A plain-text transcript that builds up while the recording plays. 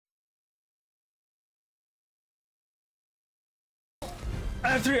I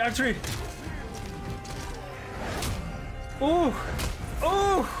have three, I have three. Ooh!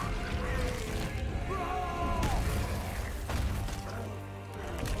 Ooh!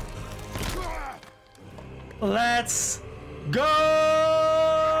 Let's go!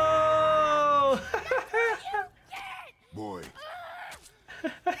 Boy.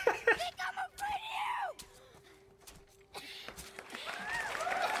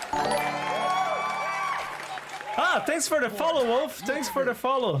 Ah, thanks for the follow, Wolf. Thanks for the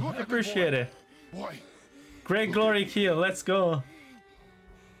follow. I appreciate it. Boy. Great glory kill. Let's go.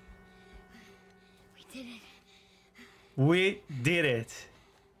 We did it. We did it.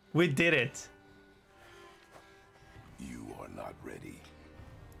 We did it. You are not ready.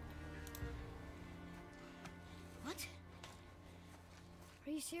 What?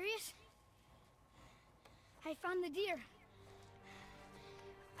 Are you serious? I found the deer.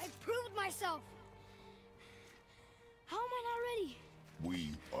 I proved myself. How am I not ready?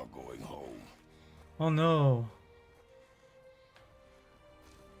 We are going home. Oh no.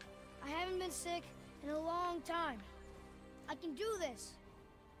 I haven't been sick in a long time. I can do this.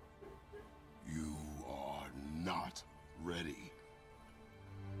 You are not ready.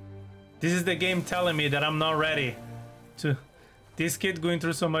 This is the game telling me that I'm not ready to... This kid going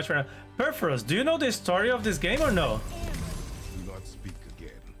through so much right now. Perforos, do you know the story of this game or no? Do not speak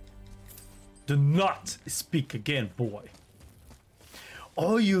again. Do not speak again, boy.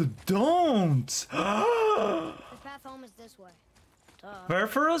 Oh, you don't! The path home is this way.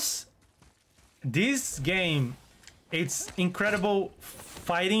 Perforos, this game, it's incredible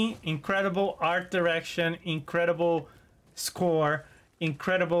fighting, incredible art direction, incredible score,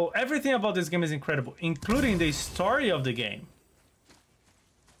 incredible... Everything about this game is incredible, including the story of the game.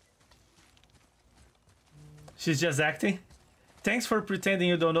 She's just acting? Thanks for pretending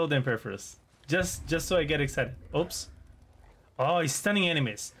you don't know them, Perforos. Just so I get excited. Oops. Oh, stunning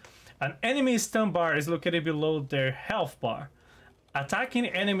enemies. An enemy stun bar is located below their health bar. Attacking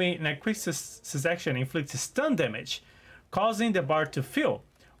enemy in a quick succession inflicts stun damage, causing the bar to fill.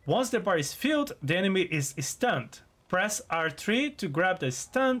 Once the bar is filled, the enemy is stunned. Press R3 to grab the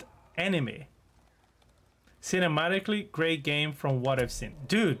stunned enemy. Cinematically, great game from what I've seen.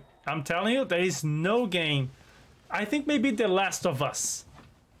 Dude, I'm telling you, there is no game. I think maybe The Last of Us.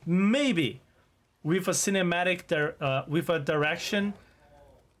 Maybe. With a cinematic, with a direction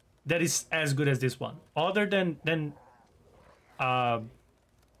that is as good as this one. Other than The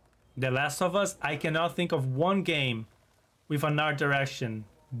Last of Us, I cannot think of one game with an art direction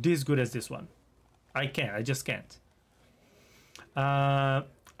this good as this one. I can't. I just can't.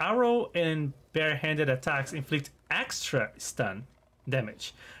 Arrow and bare-handed attacks inflict extra stun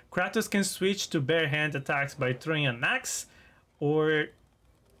damage. Kratos can switch to bare-hand attacks by throwing an axe or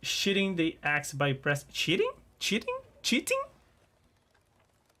shooting the axe by press... Cheating?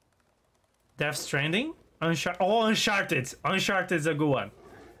 Death Stranding? Uncharted. Uncharted is a good one.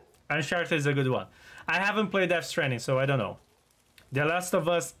 Uncharted is a good one. I haven't played Death Stranding, so I don't know. The Last of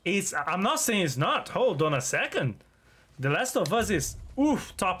Us is... I'm not saying it's not. Hold on a second. The Last of Us is,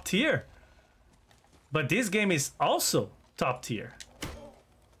 oof, top tier. But this game is also top tier.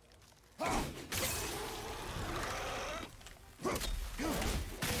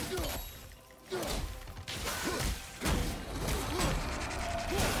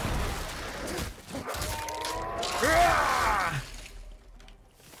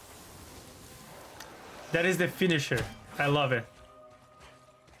 That is the finisher. I love it.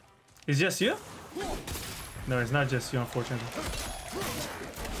 It's just you? No, it's not just you, unfortunately.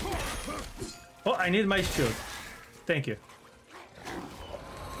 Oh, I need my shield. Thank you.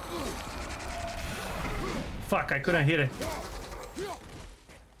 Fuck, I couldn't hit it.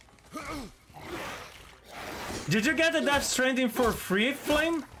 Did you get the Death Stranding for free,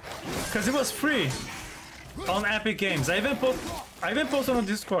 Flame? Because it was free on Epic Games. I even posted on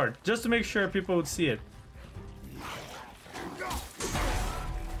Discord just to make sure people would see it.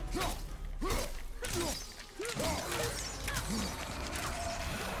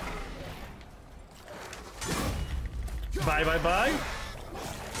 Bye, bye, bye.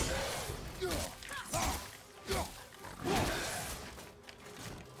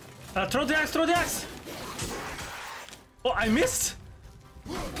 Throw the axe, throw the axe. Oh, I missed.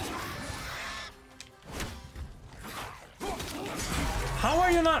 How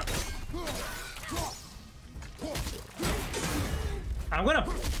are you not? I'm gonna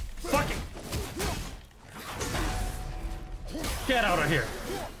fucking get out of here.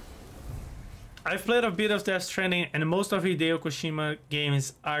 I've played a bit of Death Stranding, and most of Hideo Kojima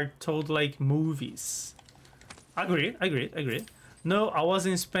games are told like movies. Agreed. No, I was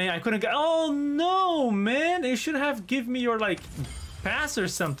in Spain. I couldn't get. Oh no, man! You should have given me your like pass or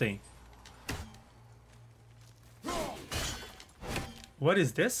something. What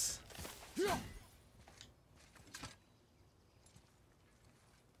is this?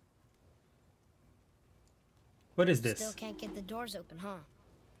 What is this? Still can't get the doors open, huh?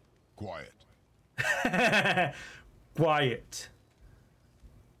 Quiet. Quiet.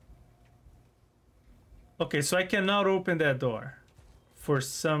 Okay, so I cannot open that door for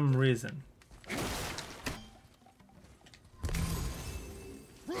some reason.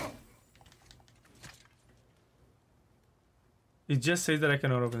 It just says that I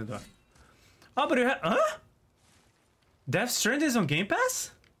cannot open the door. Oh, but you have... Huh? Death Stranding is on Game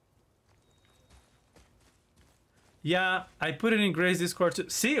Pass? Yeah, I put it in Gray's Discord too.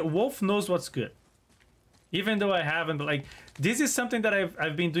 See, Wolf knows what's good. Even though I haven't, like, this is something that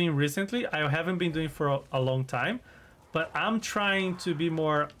I've been doing recently. I haven't been doing for a long time. But I'm trying to be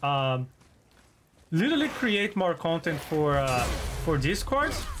more... literally create more content for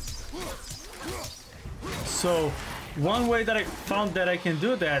Discord. So... one way that I found that I can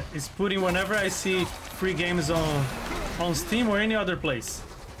do that is putting whenever I see free games on Steam or any other place.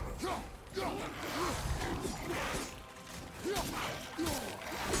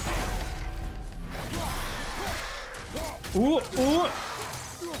 Ooh, ooh.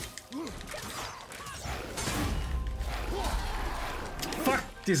 Fuck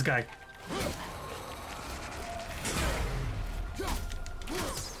this guy.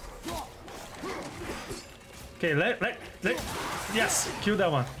 Okay, let, yes, kill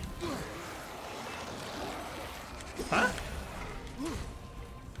that one. Huh?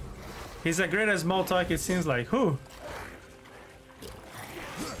 He's as great as small talk, it seems like. Who?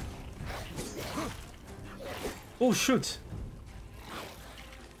 Oh, shoot.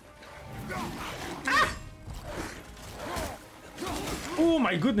 Ah! Oh,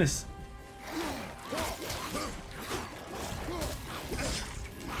 my goodness.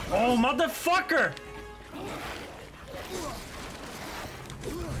 Oh, motherfucker!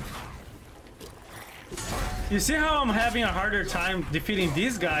 You see how I'm having a harder time defeating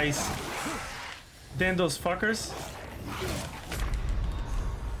these guys than those fuckers?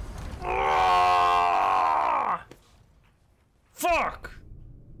 Ah! Fuck!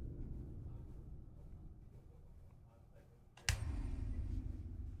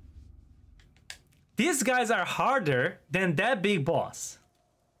 These guys are harder than that big boss.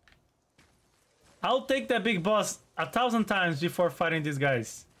 I'll take that big boss 1,000 times before fighting these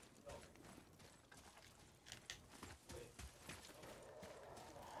guys.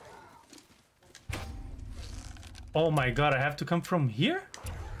 Oh my god, I have to come from here?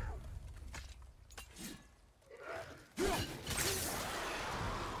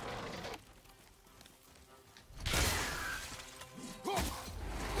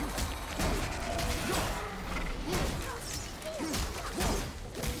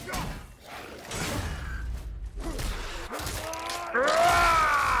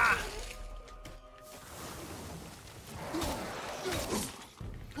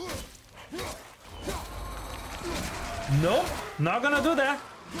 Nope, not gonna do that.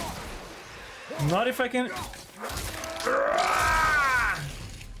 Not if I can.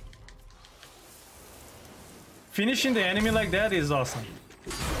 Finishing the enemy like that is awesome.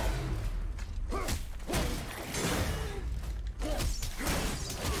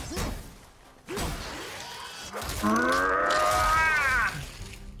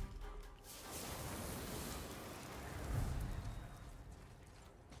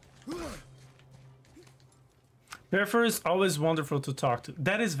 Therefore, it's always wonderful to talk to.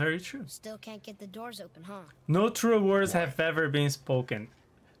 That is very true. Still can't get the doors open, huh? No true words have ever been spoken.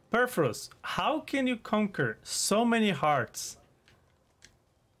 Perforus, how can you conquer so many hearts?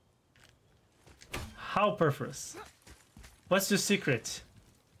 How, Perforus? What's the secret?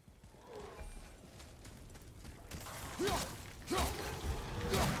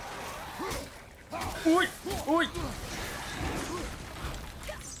 Oi! Oi!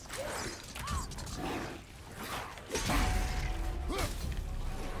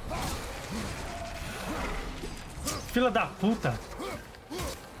 Fila da puta!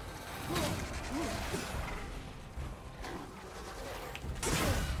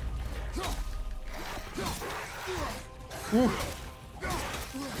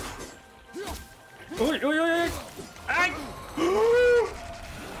 Oi, oi, oi, oi! Ai!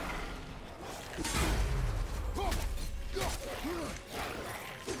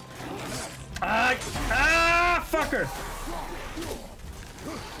 Ai! Ah, fucker!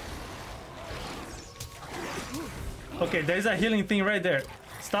 Okay, there's a healing thing right there.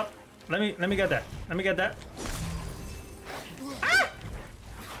 Stop. Let me get that. Let me get that. Ah!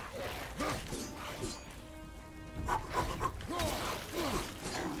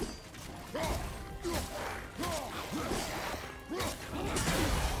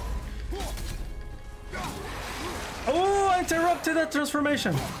 see that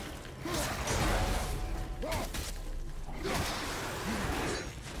transformation.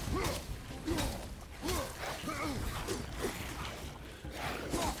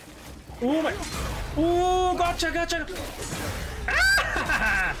 Oh my! Oh, gotcha, gotcha!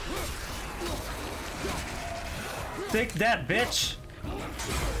 Ah! Take that, bitch!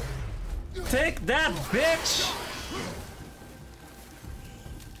 Take that, bitch!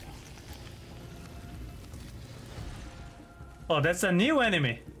 Oh, that's a new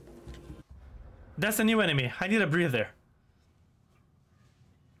enemy. That's a new enemy. I need a breather.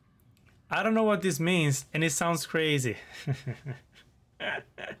 I don't know what this means, and it sounds crazy.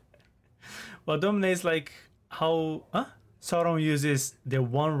 Well, dominate's like how Sauron uses the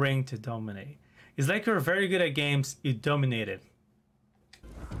One Ring to dominate. It's like you're very good at games, you dominate it.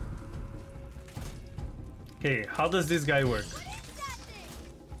 Okay, how does this guy work?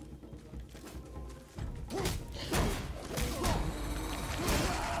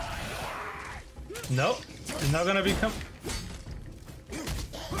 Nope, it's not gonna become.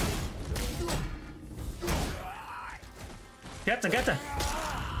 Get her!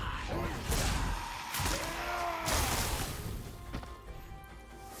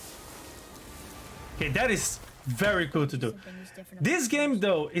 Okay, that is very cool to do. This game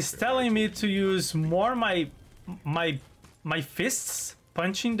though is telling me to use more my fists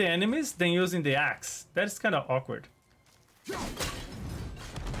punching the enemies than using the axe. That's kind of awkward.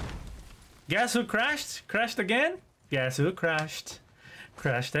 Guess who crashed? Crashed again? Guess who crashed?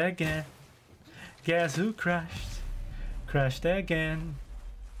 Crashed again. Guess who crashed? Crashed again.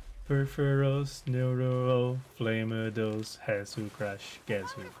 Perforos, Neuro, Flamedos, has who crashed?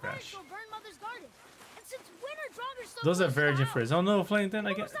 Guess who crashed? Those are virgin fruits. Oh no, Flame then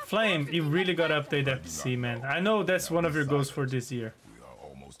again. Flame, you really got to update that PC, man. I know that's one of your goals for this year. We are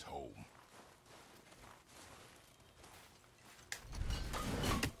almost home.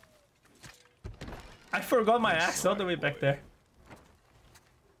 I forgot my axe all the way back there.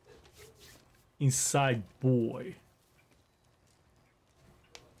 Inside boy.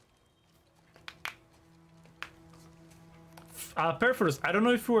 Perforus, I don't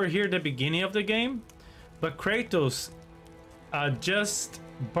know if you were here at the beginning of the game, but Kratos just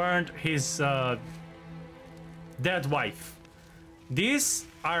burned his dead wife. These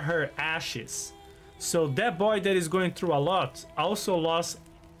are her ashes. So that boy that is going through a lot also lost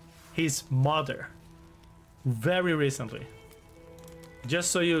his mother very recently. Just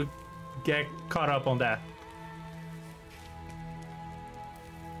so you get caught up on that.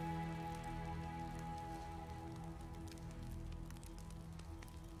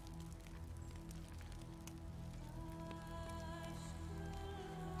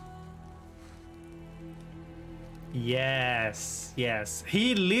 Yes, yes.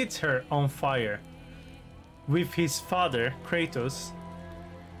 He lit her on fire with his father, Kratos.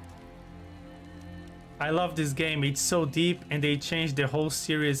 I love this game. It's so deep and they changed the whole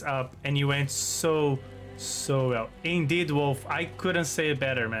series up and it went so well. Indeed, Wolf, I couldn't say it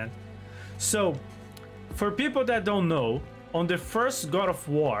better, man. So, for people that don't know, on the first God of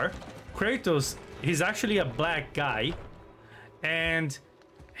War, Kratos, he's actually a black guy and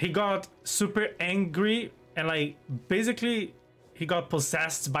he got super angry and like basically he got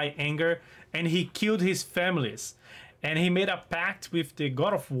possessed by anger and he killed his families and he made a pact with the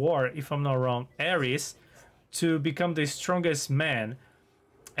God of War, if I'm not wrong, Ares, to become the strongest man.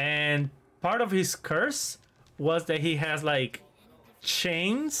 And part of his curse was that he has like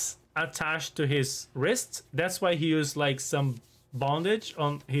chains attached to his wrists. That's why he used like some bondage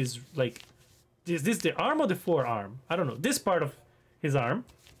on his like is this the arm or the forearm? I don't know, this part of his arm.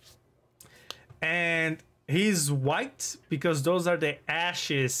 And he's white because those are the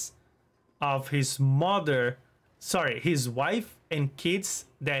ashes of his mother, sorry, his wife and kids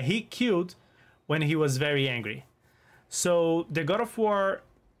that he killed when he was very angry. So the God of War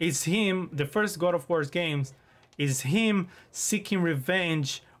is him, the first God of War's games is him seeking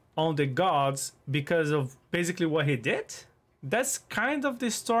revenge on the gods because of basically what he did. That's kind of the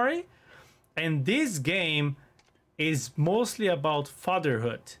story. And this game is mostly about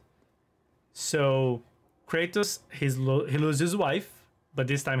fatherhood. So Kratos, he loses his wife, but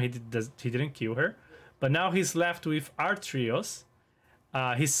this time he didn't kill her. But now he's left with Atreus,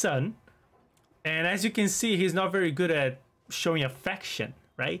 his son. And as you can see, he's not very good at showing affection,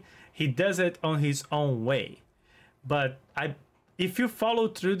 right? He does it on his own way. But if you follow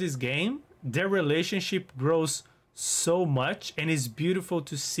through this game, their relationship grows so much, and it's beautiful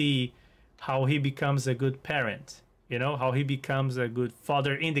to see how he becomes a good parent, you know, how he becomes a good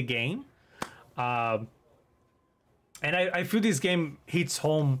father in the game. And I feel this game hits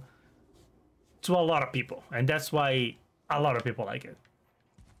home to a lot of people, and that's why a lot of people like it.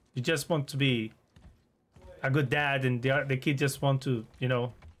 You just want to be a good dad, and the kid just want to, you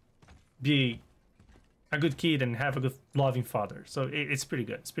know, be a good kid and have a good loving father. So it's pretty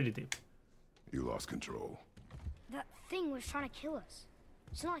good. It's pretty deep. You lost control. That thing was trying to kill us.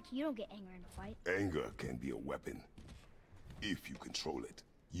 It's not like you don't get angry in a fight. Anger can be a weapon. If you control it,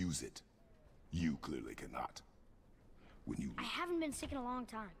 use it. You clearly cannot. When you... I haven't been sick in a long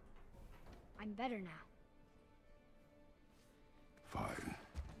time. I'm better now. Fine.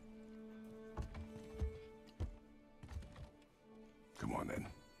 Come on then.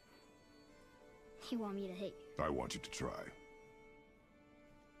 You want me to hit you? I want you to try.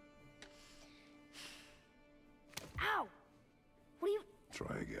 Ow! What are you...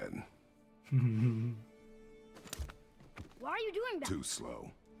 Try again. Why are you doing that? Too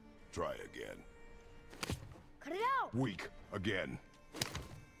slow. Try again. Cut it out! Weak. Again.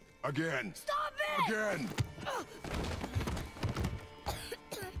 Again. Stop it! Again.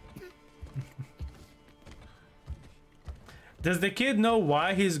 Does the kid know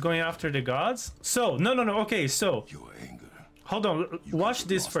why he's going after the gods? So, no. Okay, so Your anger. hold on. Watch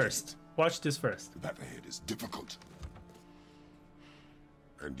this lost first. Watch this first. The path ahead is difficult.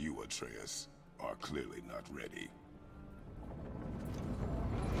 And you, Atreus, are clearly not ready.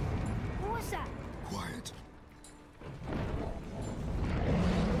 What was that? Quiet.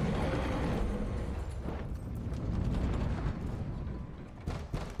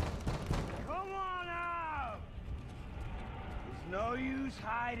 Come on out! There's no use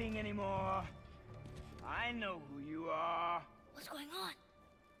hiding anymore. I know who you are. What's going on?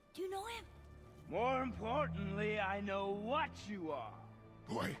 Do you know him? More importantly, I know what you are.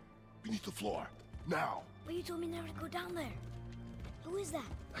 Boy, beneath the floor. Now. But you told me never to go down there. Who is that?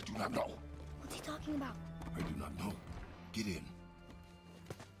 I do not know. What's he talking about? I do not know. Get in.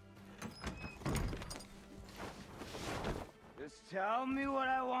 Just tell me what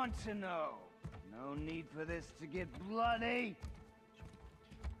I want to know. No need for this to get bloody.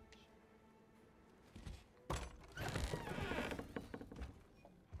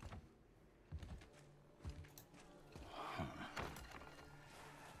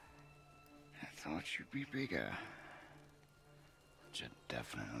 I thought you'd be bigger. But you're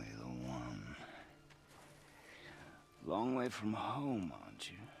definitely the one. Long way from home, aren't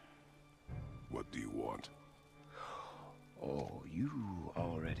you? What do you want? Oh, you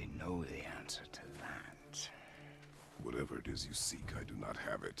already know the answer to that. Whatever it is you seek, I do not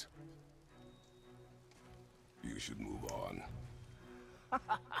have it. You should move on.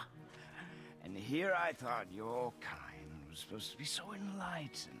 And here I thought your kind was supposed to be so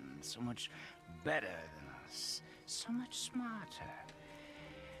enlightened, so much better than us, so much smarter.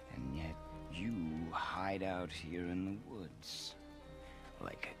 And yet you hide out here in the woods,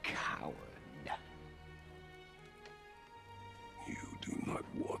 like a coward. You do not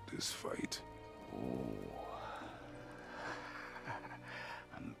want this fight. Oh,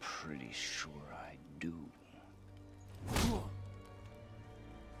 I'm pretty sure I do.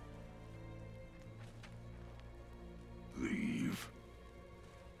 Leave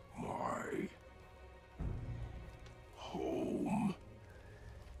my home.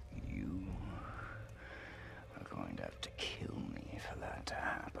 You are going to have to kill me for that to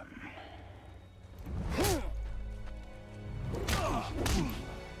happen.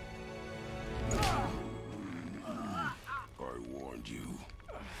 I warned you.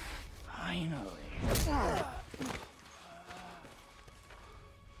 Finally.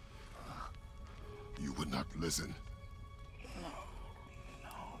 You would not listen.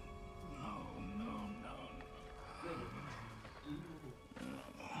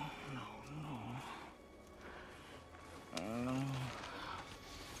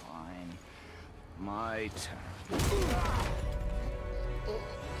 Fine. My turn.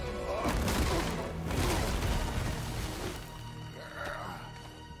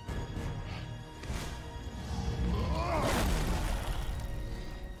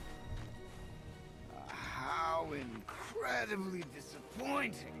 How incredibly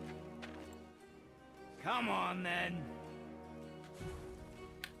disappointing. Come on, then.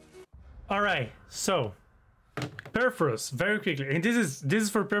 All right, so Perforus, very quickly, and this is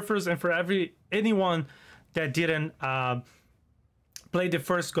for Perforus and for anyone that didn't play the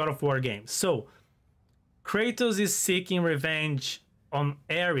first God of War game. So Kratos is seeking revenge on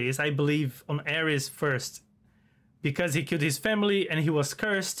Ares, I believe on Ares first, because he killed his family and he was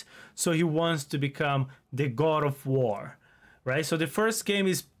cursed, so he wants to become the God of War, right? So the first game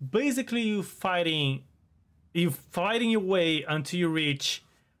is basically you fighting your way until you reach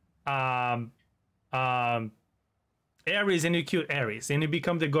Ares, and you kill Ares and you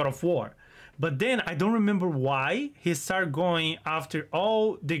become the God of War. But then I don't remember why he started going after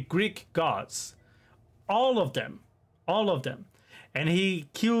all the Greek gods, all of them, and he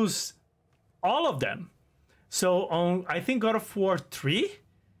kills all of them. So on, I think, God of War 3,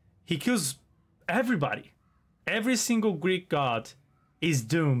 he kills everybody. Every single Greek god is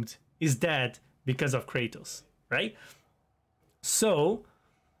doomed, is dead because of Kratos, right? So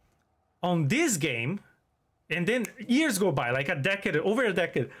on this game, and then years go by, like a decade, over a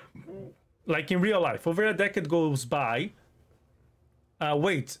decade, like in real life, over a decade goes by.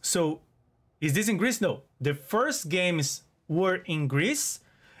 Wait, so is this in Greece? No, the first games were in Greece,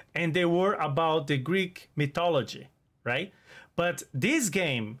 and they were about the Greek mythology, right? But this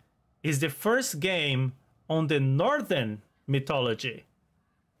game is the first game on the northern mythology.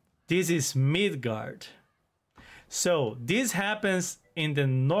 This is Midgard. So this happens in the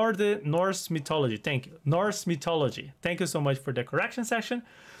Norse mythology. Thank you. Norse mythology. Thank you so much for the correction section.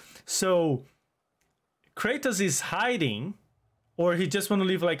 So Kratos is hiding, or he just want to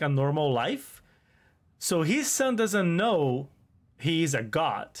live like a normal life. So his son doesn't know he is a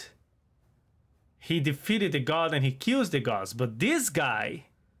god. He defeated the god and he kills the gods. But this guy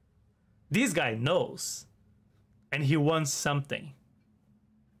knows, and he wants something,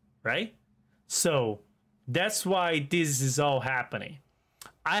 right? So that's why this is all happening.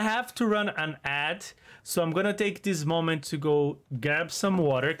 I have to run an ad, so I'm gonna take this moment to go grab some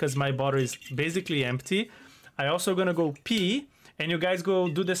water because my bottle is basically empty. I also gonna go pee, and you guys go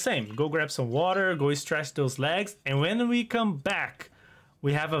do the same. Go grab some water, go stretch those legs, and when we come back,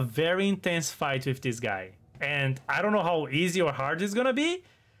 we have a very intense fight with this guy. And I don't know how easy or hard it's gonna be,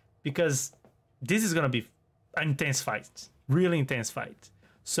 because this is gonna be an intense fight, really intense fight.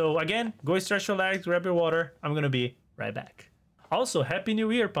 So again, go stretch your legs, grab your water. I'm gonna be right back. Also, Happy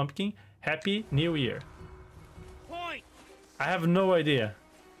New Year, Pumpkin. Happy New Year. Point. I have no idea.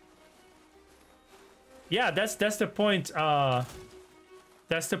 Yeah, that's the point.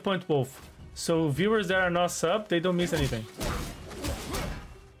 That's the point, Wolf. So viewers that are not sub, they don't miss anything.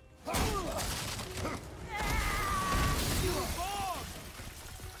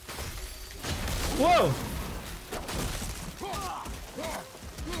 Whoa!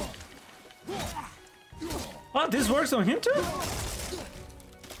 Oh, this works on him too?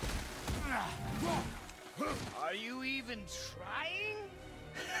 Are you even trying?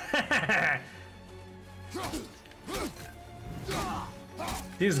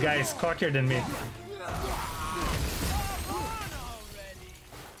 This guy is cockier than me.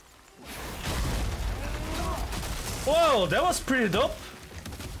 Whoa, that was pretty dope.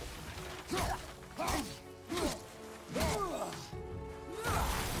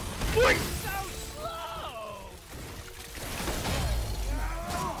 Wait.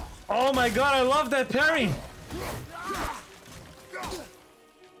 Oh my god, I love that parry!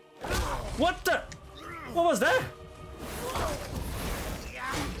 What the? What was that?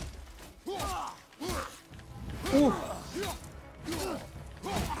 Ooh.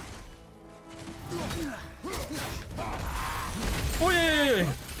 Oh, yeah.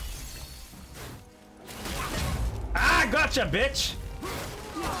 Ah, gotcha, bitch!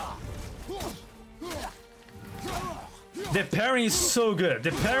 The parry is so good.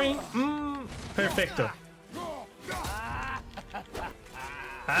 The parry, perfecto.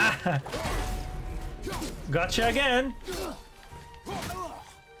 Ah. Gotcha again.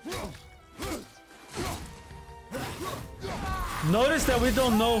 Notice that we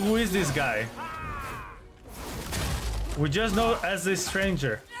don't know who is this guy. We just know as a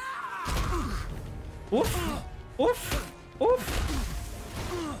stranger. Oof, oof, oof.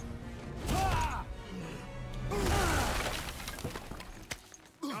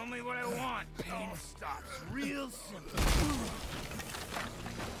 Tell me what I want. Pain stops real simple.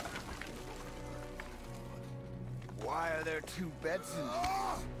 Why are there two beds in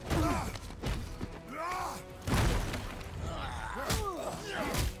here?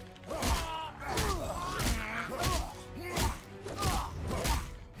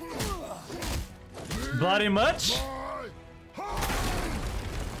 Bloody much?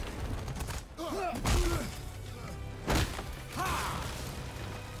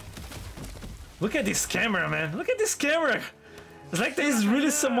 Look at this camera, man. Look at this camera. It's like there's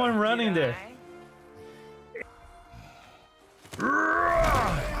really someone running there.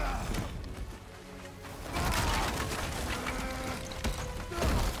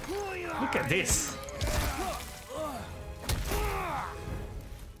 Look at this.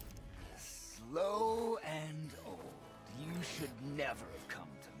 Slow and old. You should never have come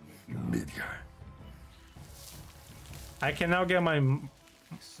to Midgard. I can now get my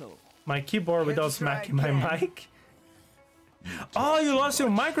So, keyboard without smacking my mic. Oh, you lost your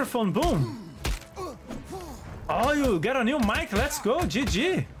microphone. Boom. Oh, you got a new mic. Let's go.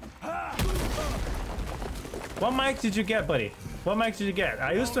 GG. What mic did you get, buddy? What mic did you get?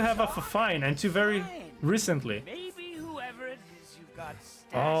 I used to have a Fine until very recently. Maybe whoever it is you got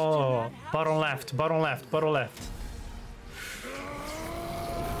stashed Oh, in that house. bottom left, bottom left, bottom left.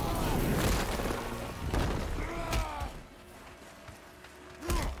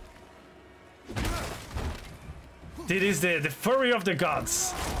 It is the fury of the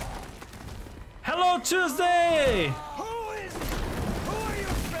gods. Hello, Tuesday! Who are you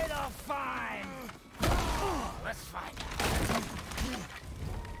afraid I'll find? Let's find out.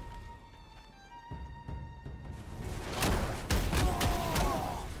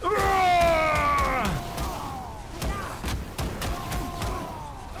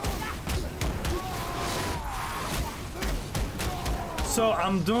 So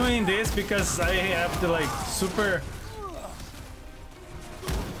I'm doing this because I have the like super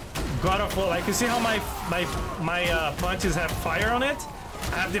God of War. Like you see how my punches have fire on it?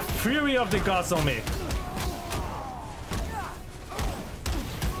 I have the fury of the gods on me.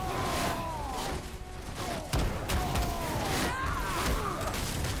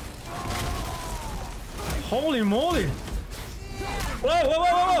 Holy moly! Whoa, whoa,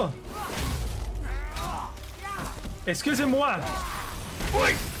 whoa, whoa! Excusez-moi!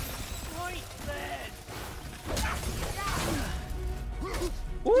 Oi!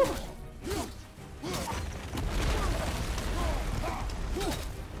 Woo!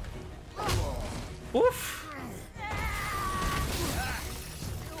 Oof!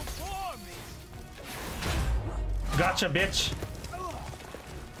 Gotcha, bitch!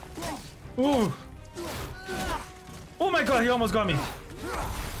 Ooh! Oh my god, he almost got me!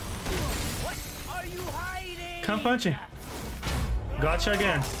 What are you hiding? Come punching! Gotcha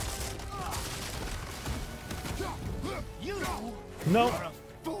again! No!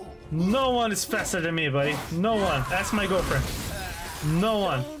 No one is faster than me, buddy. No one. That's my girlfriend. No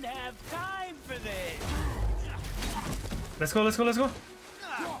one. Don't have time for this. Let's go, let's go, let's go.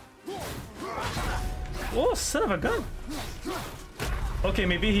 Oh, son of a gun. Okay,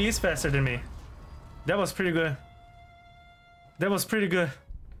 maybe he is faster than me. That was pretty good. That was pretty good.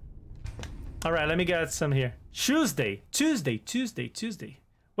 All right, let me get some here. Tuesday.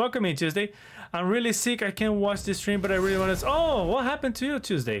 Welcome in, Tuesday. I'm really sick. I can't watch this stream, but I really want to. Oh, what happened to you,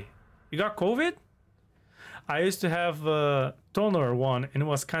 Tuesday? You got COVID? I used to have a toner one, and it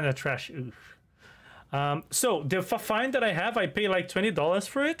was kind of trash. So the Fine that I have, I pay like $20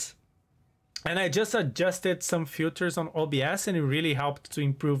 for it, and I just adjusted some filters on OBS, and it really helped to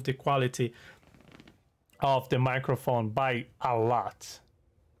improve the quality of the microphone by a lot.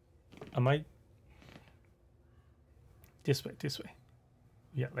 Am I? This way, this way.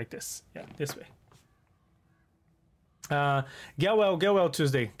 Yeah, like this. Yeah, this way. Get well,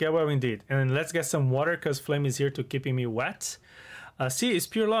 Tuesday. Get well indeed. And let's get some water because Flame is here to keeping me wet. See, it's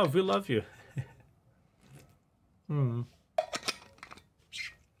pure love. We love you. I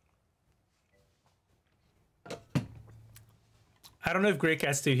don't know if Grey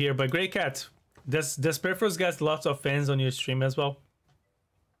Cat's still here, but Grey Cat, does Perforce get lots of fans on your stream as well?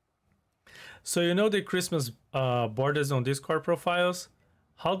 So you know the Christmas borders on Discord profiles?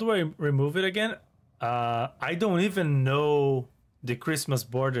 How do I remove it again? I don't even know the Christmas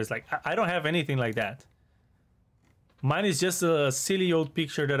borders. Like, I don't have anything like that. Mine is just a silly old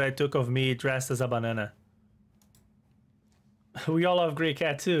picture that I took of me dressed as a banana. We all love Grey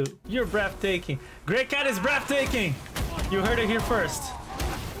Cat too. You're breathtaking. Grey Cat is breathtaking. You heard it here first.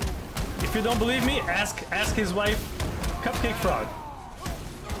 If you don't believe me, ask his wife, Cupcake Frog.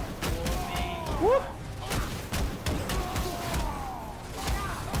 Woo!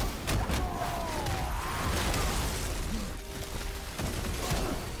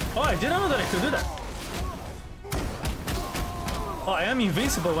 Oh, I didn't know that I could do that. Oh, I am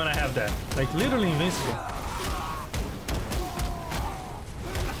invincible when I have that. Like, literally invincible.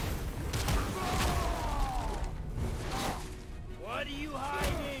 What are you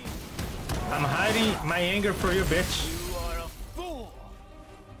hiding? I'm hiding my anger for you, bitch. You are a fool.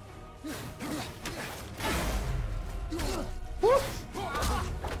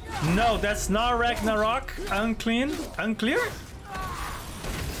 No, that's not Ragnarok. Unclear?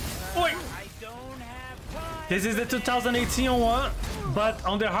 Oi! I don't have time. This is the 2018 one, but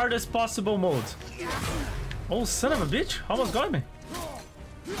on the hardest possible mode. Oh, son of a bitch. Almost got me.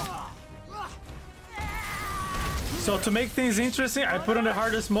 So to make things interesting, I put on the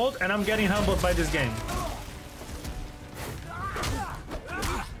hardest mode and I'm getting humbled by this game.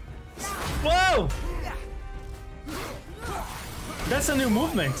 Whoa! That's a new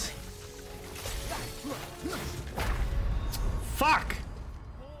movement.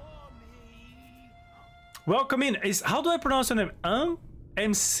 Welcome in. Is how do I pronounce your name?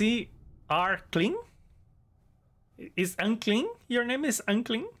 MCR Clean? Is Unclean? Your name is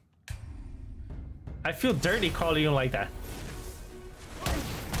Unclean? I feel dirty calling you like that.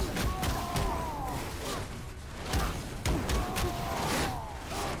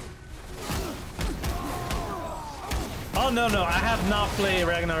 Oh no, I have not played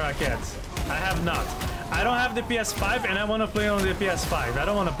Ragnarok yet. I have not. I don't have the PS5 and I want to play on the PS5. I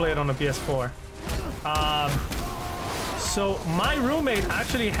don't want to play it on the PS4. So my roommate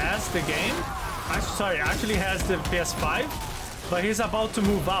actually has the game. Actually has the PS5, but he's about to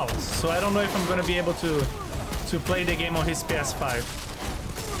move out. So I don't know if I'm gonna be able to play the game on his PS5.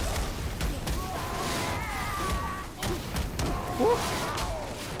 Woo.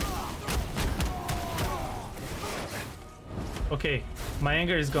 Okay, my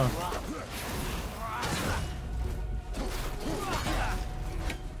anger is gone.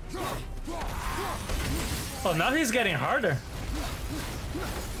 Oh, now he's getting harder.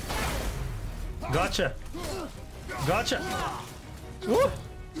 Gotcha. Gotcha. Woo.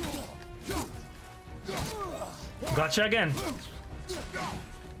 Gotcha again.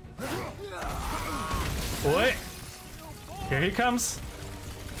 Wait. Here he comes.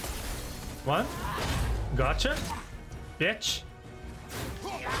 One. Gotcha. Bitch.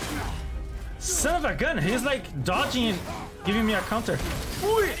 Son of a gun. He's like dodging and giving me a counter.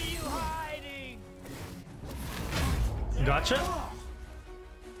 Wait. Gotcha.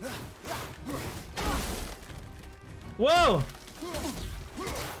 Whoa!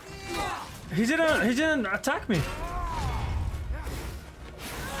 He didn't attack me.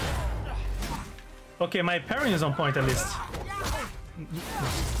 Okay, my parry is on point at least.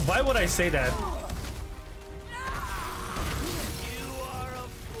 Why would I say that?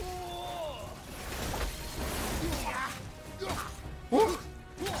 Woo.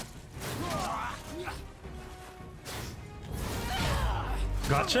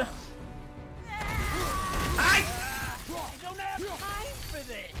 Gotcha. I don't have time for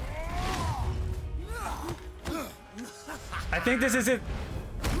this. I think this is it.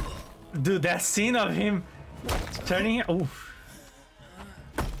 Dude, that scene of him turning. Oof.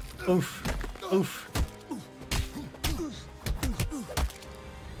 Oof. Oof.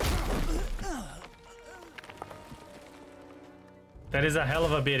 That is a hell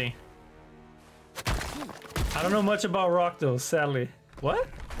of a beating. I don't know much about Rock though, sadly. What?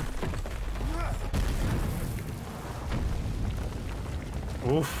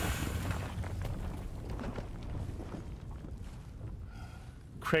 Oof.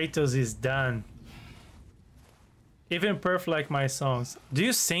 Kratos is done. Even Perf like my songs. Do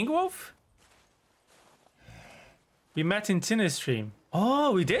you sing, Wolf? We met in Tina's stream.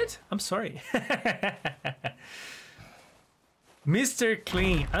 Oh, we did? I'm sorry. Mr.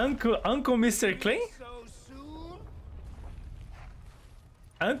 Clean. Uncle Mr. Clean?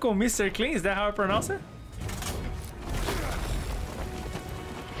 Uncle Mr. Clean, is that how I pronounce it?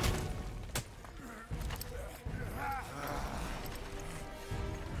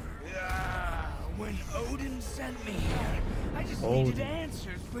 When Odin sent me here, I just needed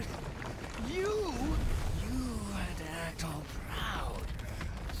answers, but you had to act all proud.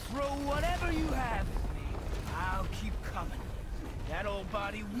 Throw whatever you have at me. I'll keep coming. That old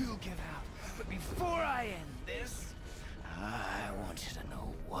body will give out. But before I end this, I want you to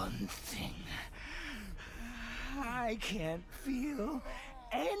know one thing. I can't feel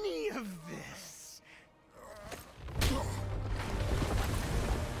any of this.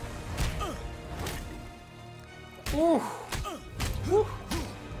 Ooh. Ooh.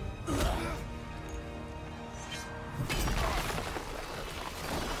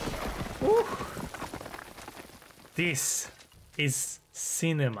 Ooh. This is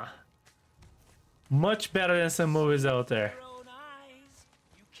cinema. Much better than some movies out there.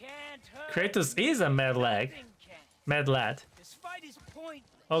 Kratos is a mad lad.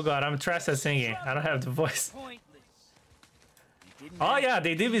 Oh god, I'm trash at singing. I don't have the voice. Oh yeah,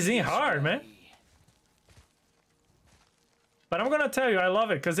 they DBZ hard, man. But I'm gonna tell you, I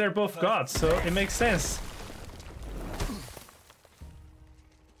love it because they're both gods, so it makes sense.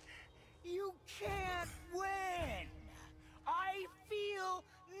 You can't win. I feel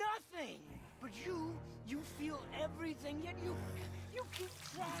nothing, but you feel everything. Yet you keep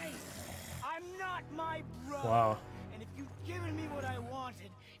trying. I'm not my brother. Wow. And if you'd given me what I wanted,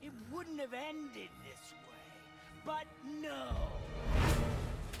 it wouldn't have ended this way. But no.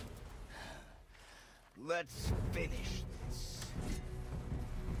 Let's finish this.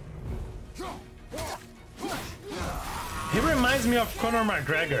 He reminds me of Conor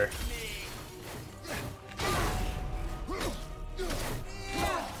McGregor.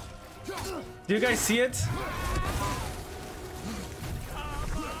 Do you guys see it?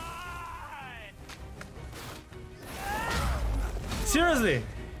 Seriously.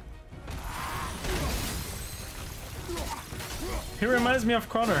 He reminds me of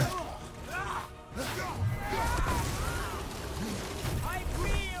Connor.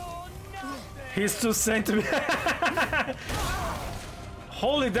 He's too sane to be.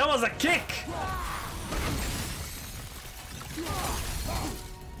 Holy, that was a kick!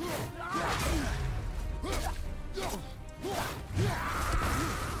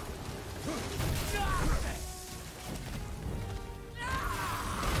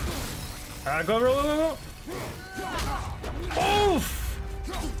 Go, go, go, go! Oof!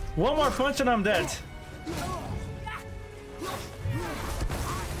 One more punch and I'm dead.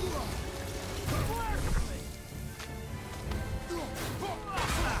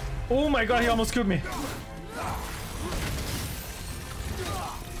 Oh my god, he almost killed me.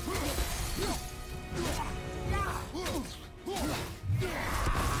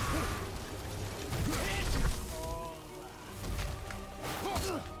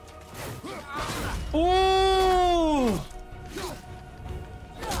 Ooh!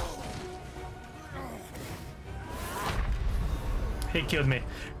 He killed me.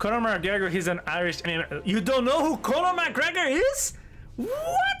 Conor McGregor, he's an Irish. You don't know who Conor McGregor is?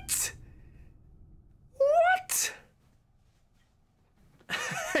 What? What?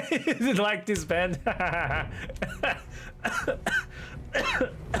 You like this band? You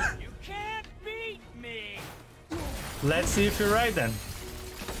can't beat me. Let's see if you're right then.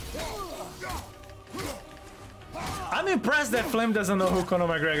 I'm impressed that Flame doesn't know who Conor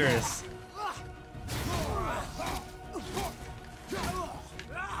McGregor is.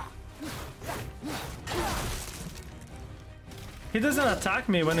 He doesn't attack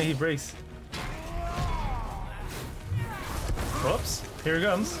me when he breaks. Whoops, here he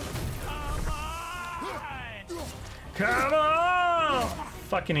comes. Come on!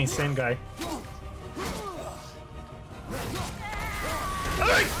 Fucking insane guy.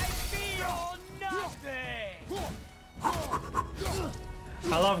 I feel nothing.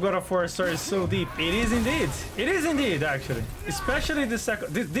 I love God of War story so deep. It is indeed. It is indeed, actually. Especially the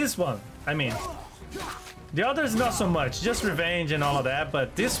second, this one. I mean, the others not so much, just revenge and all of that.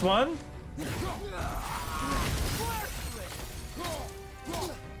 But this one.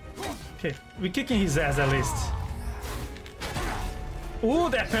 Okay, we're kicking his ass at least. Ooh,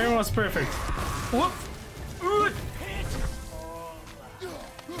 that parry was perfect. Whoop. Ooh.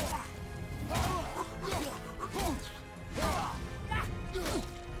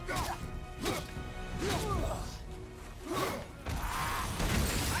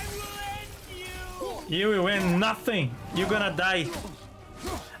 You will win nothing. You're gonna die.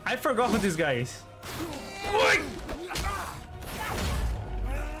 I forgot who this guy is.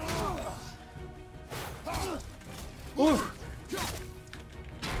 Ooh.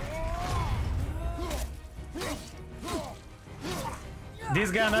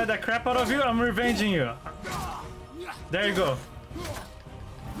 This guy annoyed the crap out of you. I'm revenging you. There you go.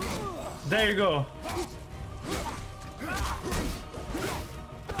 There you go.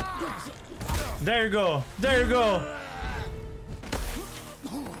 There you go. There you go.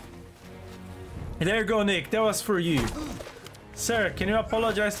 There you go, Nick. That was for you. Sir, can you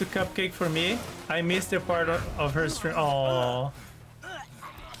apologize to Cupcake for me? I missed the part of her stream. Aww.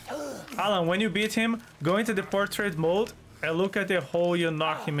 Alan, when you beat him, go into the portrait mode and look at the hole you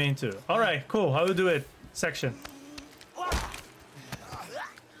knock him into. Alright, cool. How do you do it? Section.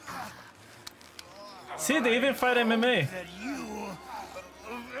 See, they even fight MMA. That you,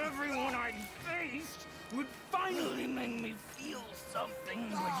 of everyone I faced, would finally make me feel something,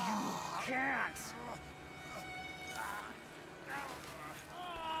 but you can't.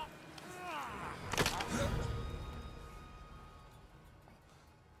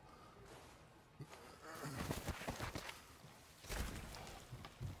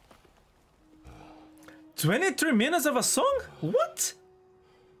 23 minutes of a song? What?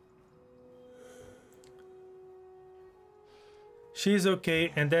 She's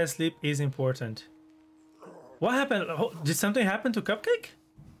okay, and that sleep is important. What happened? Oh, did something happen to Cupcake?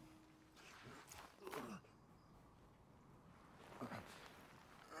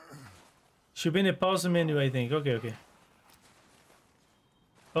 Should be in the pause menu, I think. Okay, okay.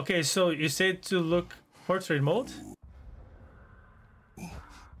 Okay, so you said to look portrait mode?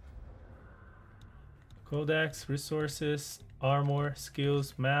 Codex, resources, armor,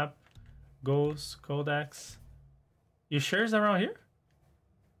 skills, map, goals, codex. You sure it's around here?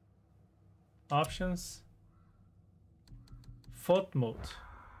 Options. Foot mode.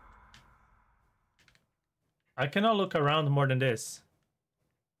 I cannot look around more than this.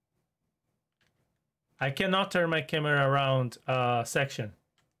 I cannot turn my camera around section.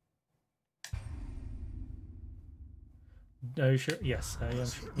 Are you sure? Yes, I am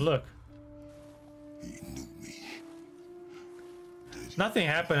sure. Look. He knew me. Nothing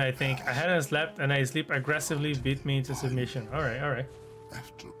happened, I think. I hadn't slept and I sleep aggressively beat me into submission. Alright, alright.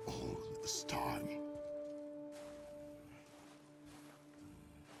 After all this time.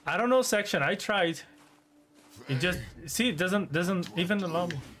 I don't know section. I tried. It just see it doesn't even allow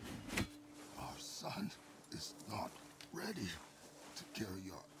me. Our son is not ready to carry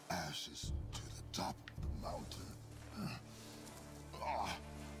your ashes to the top of the mountain.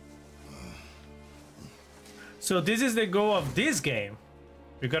 So this is the goal of this game.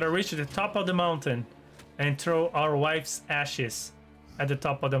 We gotta reach the top of the mountain and throw our wife's ashes at the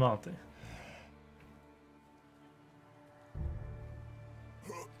top of the mountain.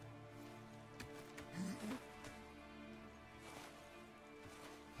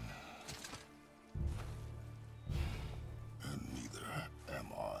 And neither am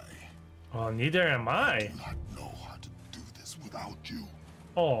I. Oh, neither am I. I do not know how to do this without you.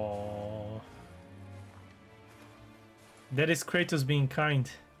 Oh. That is Kratos being kind.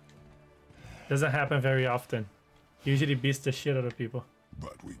 Doesn't happen very often. Usually beats the shit out of people.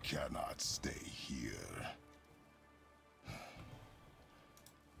 But we cannot stay here.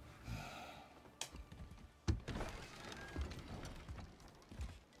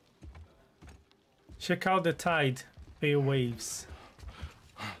 Check out the tide, pale waves.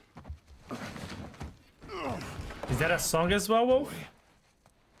 Is that a song as well, Wolf?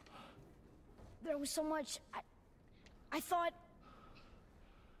 There was so much. I thought.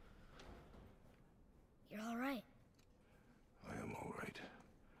 You're all right. I am all right.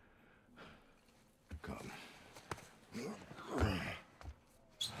 Come.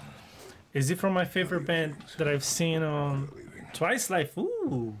 Is it from my favorite band that I've seen on Twice Live?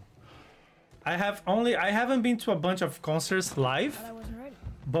 Ooh. I haven't been to a bunch of concerts live, But I wasn't ready.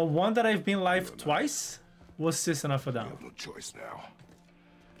 but one that I've been live twice was System of a I Down. have no choice now.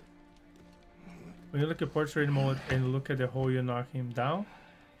 When you look at portrait mode and look at the hole, you knock him down.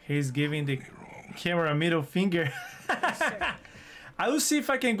 He's giving the camera a middle finger. I will see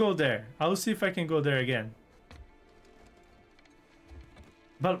if I can go there. I will see if I can go there again.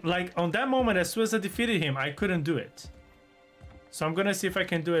 But like on that moment, as soon as I defeated him, I couldn't do it. So I'm gonna see if I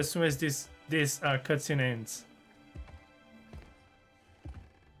can do it as soon as this cutscene ends.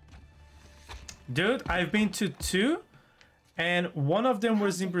 Dude, I've been to 2, and one of them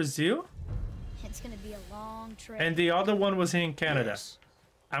was in Brazil, It's gonna be a long trip. and the other one was here in Canada. Yes.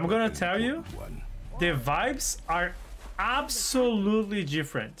 I'm gonna tell you, One. the vibes are absolutely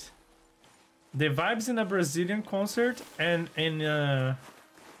different. The vibes in a Brazilian concert and here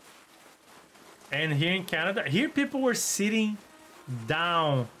in Canada, here people were sitting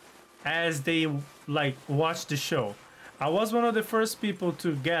down as they like watched the show. I was one of the first people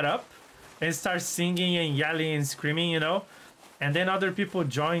to get up and start singing and yelling and screaming, you know, and then other people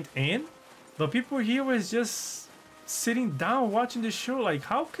joined in. But people here was just sitting down watching the show. Like,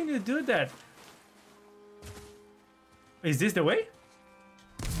 how can you do that? Is this the way?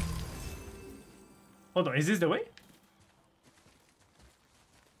 Hold on, is this the way?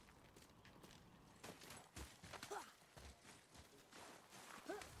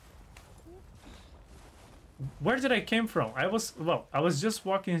 Where did I came from? I was just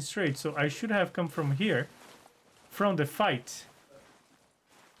walking straight, so I should have come from here, from the fight.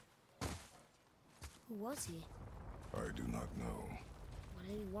 Who was he? I do not know. What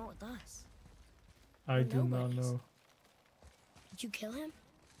did he want with us? I do not Nobody's. know. Did you kill him?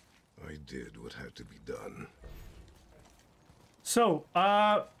 I did what had to be done. So,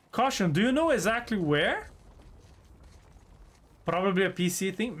 caution, do you know exactly where? Probably a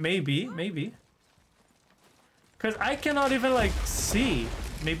PC thing? Maybe. Because I cannot even, like, see.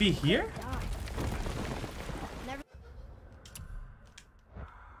 Maybe here? Die. Never.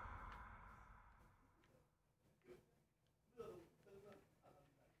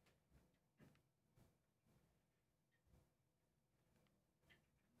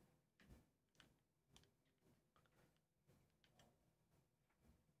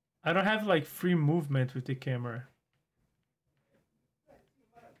 I don't have, like, free movement with the camera.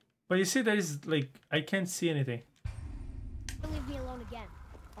 But you see, there is, like, I can't see anything. Leave me alone again.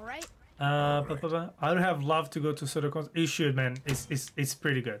 All right? I would have loved to go to Soda concert. You should, man. It's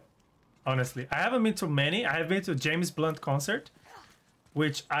pretty good. Honestly. I haven't been to many. I have been to James Blunt concert,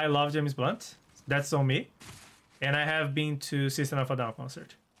 which I love James Blunt. That's on me. And I have been to System of a Down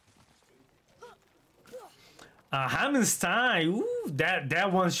concert. Hammerstein. Ooh,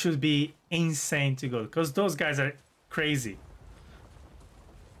 that one should be insane to go. Because those guys are crazy.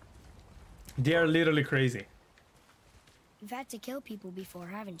 They are literally crazy. You've had to kill people before,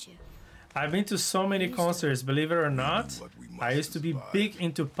 haven't you? I've been to so many concerts, believe it or not. I used to be big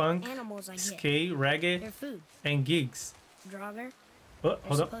into punk, Animals I get. skate, reggae, They're food. and gigs. Draugr, Oh, they're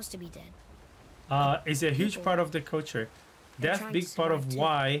hold up. supposed to be dead. It's a huge part of the culture. They're That's trying big to part of survive, too.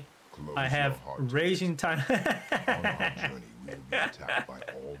 why Close I your have heart to raging time. On our journey, we will be attacked by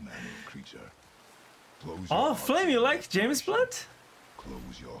all manner of creature. Close your Oh, heart Flame, to you their like James destruction. Blunt?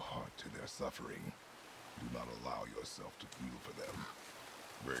 Close your heart to their suffering. Do not allow yourself to feel for them.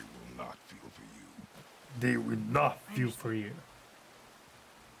 They will not feel for you. They will not feel for you.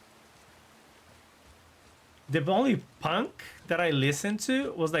 The only punk that I listened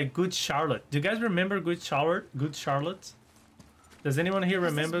to was like Good Charlotte. Do you guys remember Good Charlotte? Good Charlotte? Does anyone here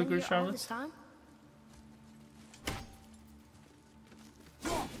Has this remember been Good here all Charlotte? this time?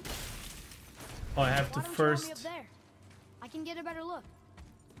 Oh, I have to Why don't you want me up first. there? I can get a better look.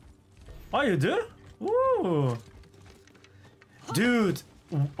 Oh, you do? Ooh. Dude,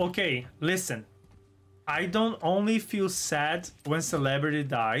 okay, listen. I don't only feel sad when celebrity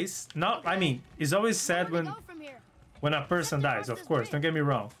dies. No, I mean, it's always sad Where to when go from here? a person dies, of course, don't get me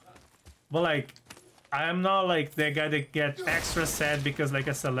wrong. But like, I'm not like the guy that gets extra sad because like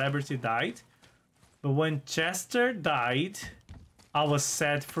a celebrity died. But when Chester died, I was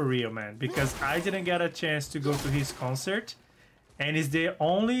sad for real, man, because I didn't get a chance to go to his concert. And it's the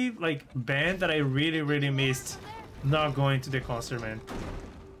only like band that I really, really missed not going to the concert, man.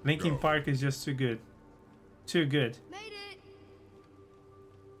 Linkin Park is just too good. Too good. Made it.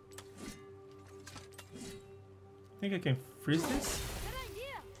 I think I can freeze this. Good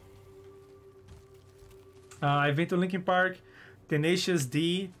idea. I've been to Linkin Park, Tenacious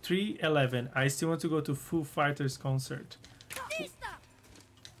D, 311. I still want to go to Foo Fighters concert. Batista!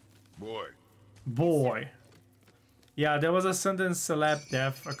 Boy, Boy. Yeah, there was a Sundance celeb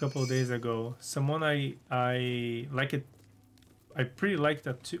death a couple of days ago. Someone I like it. I pretty like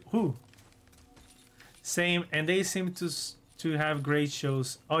that too. Who? Same, and they seem to have great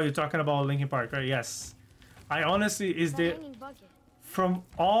shows. Oh, you're talking about Linkin Park, right? Yes. I honestly is That the hanging bucket. from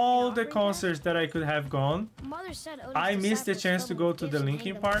all the concerts that I could have gone, Mother said Otis I missed the disciples chance to filled go with to gifts the and Linkin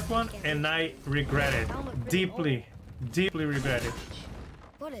hanged them Park on one, weekends. and I regret it deeply, deeply regret it.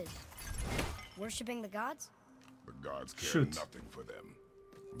 What is? Worshipping the gods? the gods care Shoot. nothing for them.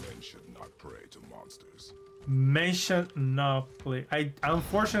 Men should not pray to monsters. Mention no play. I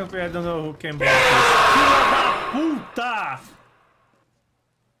unfortunately I don't know who can block this. Filha da puta!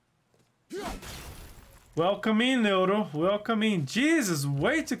 Welcome in, Neuro. Welcome in. Jesus,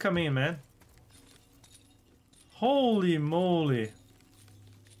 way to come in, man. Holy moly.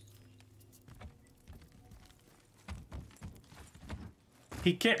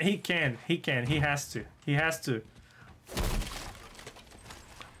 He has to.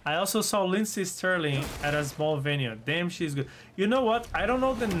 I also saw Lindsay Sterling at a small venue. Damn, she's good. You know what? I don't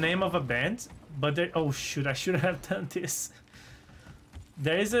know the name of a band, but there. Oh shoot! I should have done this.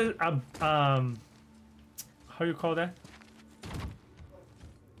 There is a how you call that?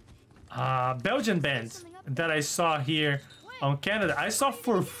 Belgian band that I saw here on Canada. I saw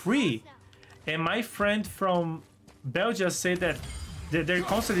for free, and my friend from Belgium said that their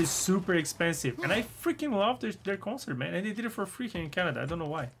concert is super expensive, and I freaking love their concert, man. And they did it for free here in Canada. I don't know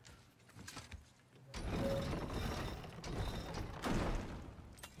why.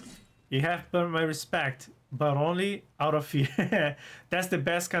 You have my respect, but only out of fear. That's the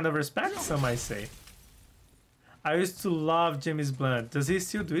best kind of respect, some might say. I used to love James Blunt. Does he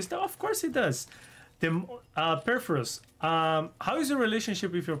still do it? Of course he does. The Perforus, how is your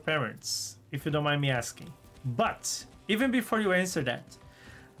relationship with your parents, if you don't mind me asking? But even before you answer that,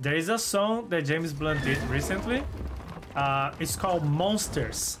 there is a song that James Blunt did recently. It's called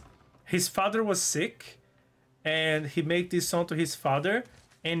Monsters. His father was sick, and he made this song to his father,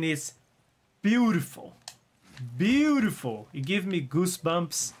 and it's beautiful. Beautiful. It gives me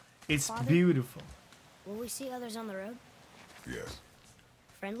goosebumps. It's Father? beautiful. Will we see others on the road? Yes.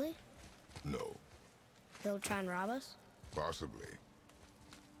 Friendly? No. They'll try and rob us? Possibly.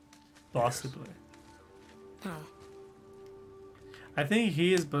 Possibly. Huh. I think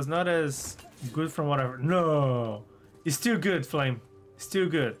he is, but it's not as good from what I've heard. No. It's still good, Flame. Still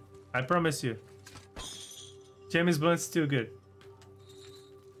good. I promise you. James Blunt's still good.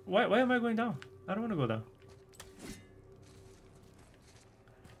 Why am I going down? I don't want to go down.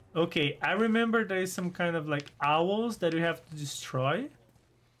 Okay, I remember there is some kind of like owls that you have to destroy.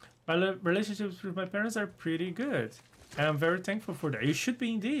 My relationships with my parents are pretty good. And I'm very thankful for that. You should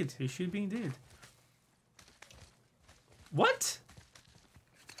be indeed. You should be indeed. What?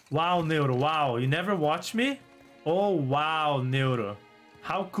 Wow, Neuro. Wow, you never watched me? Oh, wow, Neuro.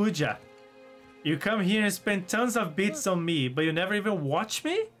 How could ya? You come here and spend tons of bits on me, but you never even watch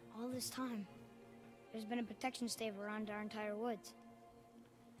me? All this time, there's been a protection stave around our entire woods.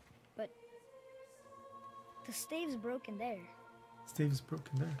 But the stave's broken there. Stave's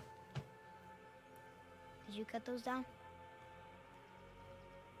broken there. Did you cut those down?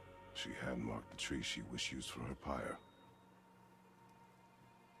 She hand marked the tree she wished used for her pyre.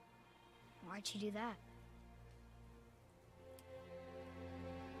 Why'd she do that?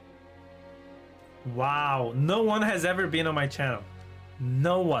 Wow, no one has ever been on my channel.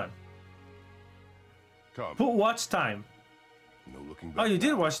 No one. Come. Put watch time. No looking back. Oh, you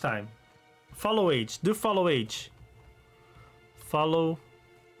did now. watch time. Follow age. Do follow age. Follow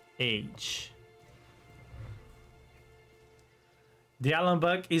age. The Allen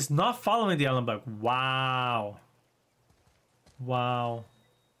Bug is not following the Allen Bug. Wow. Wow.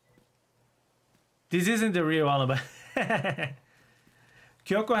 This isn't the real Allen Bug.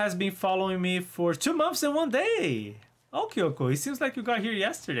 Kyoko has been following me for 2 months and 1 day. Oh, Kyoko, it seems like you got here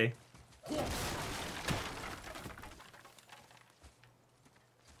yesterday.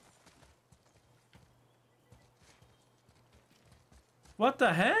 What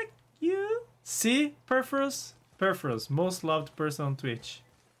the heck? You? See? Perforos? Perforos, most loved person on Twitch.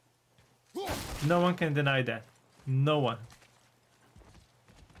 No one can deny that. No one.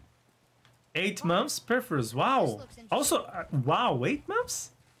 8 months? Perforos, wow. Also, wow, 8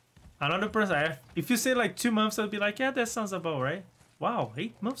 months? Another person, if you say like 2 months, I'd be like, yeah, that sounds about right. Wow,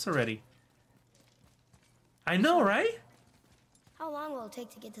 8 months already. I know, right? How long will it take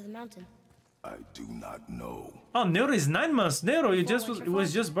to get to the mountain? I do not know. Oh, Nero is 9 months. Nero, you just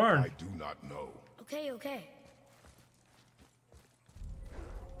was just born. I do not know. Okay, okay.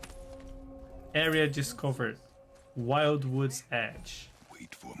 Area discovered. Wildwood's Edge.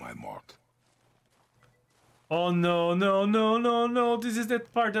 Wait for my mark. Oh no, no, no, no, no. This is the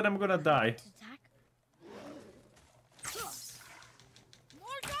part that I'm gonna die. Attack?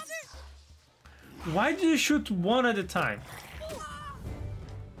 Why do you shoot one at a time?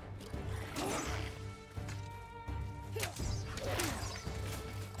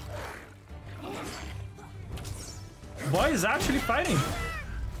 Boy is actually fighting.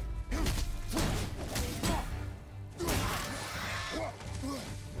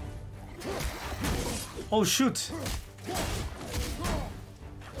 Oh shoot.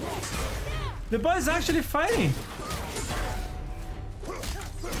 The boy is actually fighting.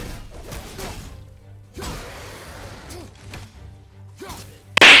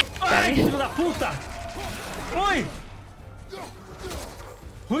 Ai, filho da puta! Oi!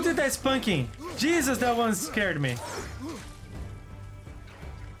 Who did that spanking? Jesus, that one scared me.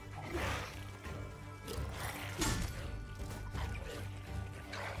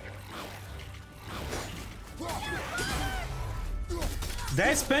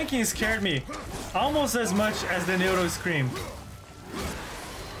 That spanking scared me almost as much as the Neuro scream.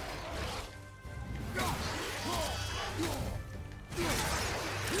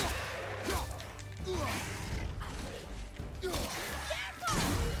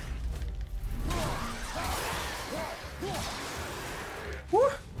 Woo.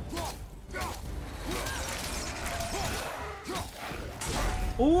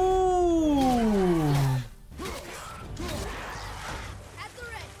 Ooh.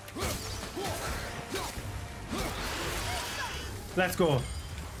 Let's go.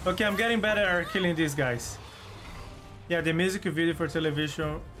 Okay, I'm getting better at killing these guys. Yeah, the music video for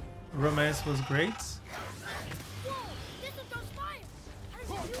television romance was great.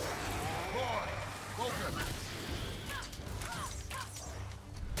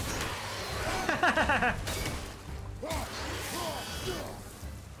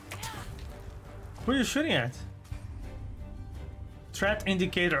 Who are you shooting at? Threat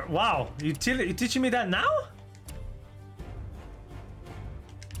indicator. Wow, you teaching me that now?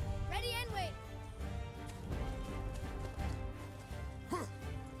 Ready and wait.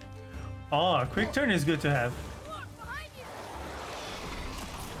 Oh, a quick turn is good to have. Behind you.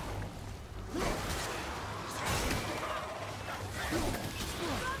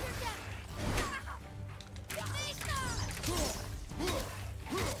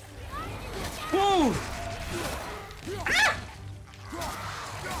 Woo! Ah!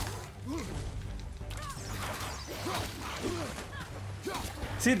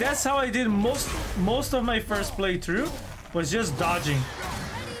 See, that's how I did most of my first playthrough, was just dodging.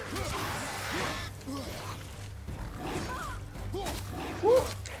 Woo!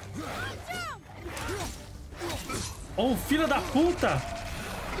 Oh, filha da puta!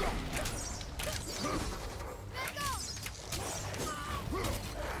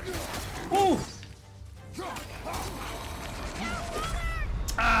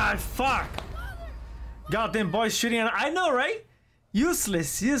 Ah, fuck! Goddamn boys shooting at. I know, right?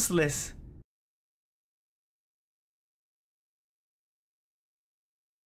 Useless, useless.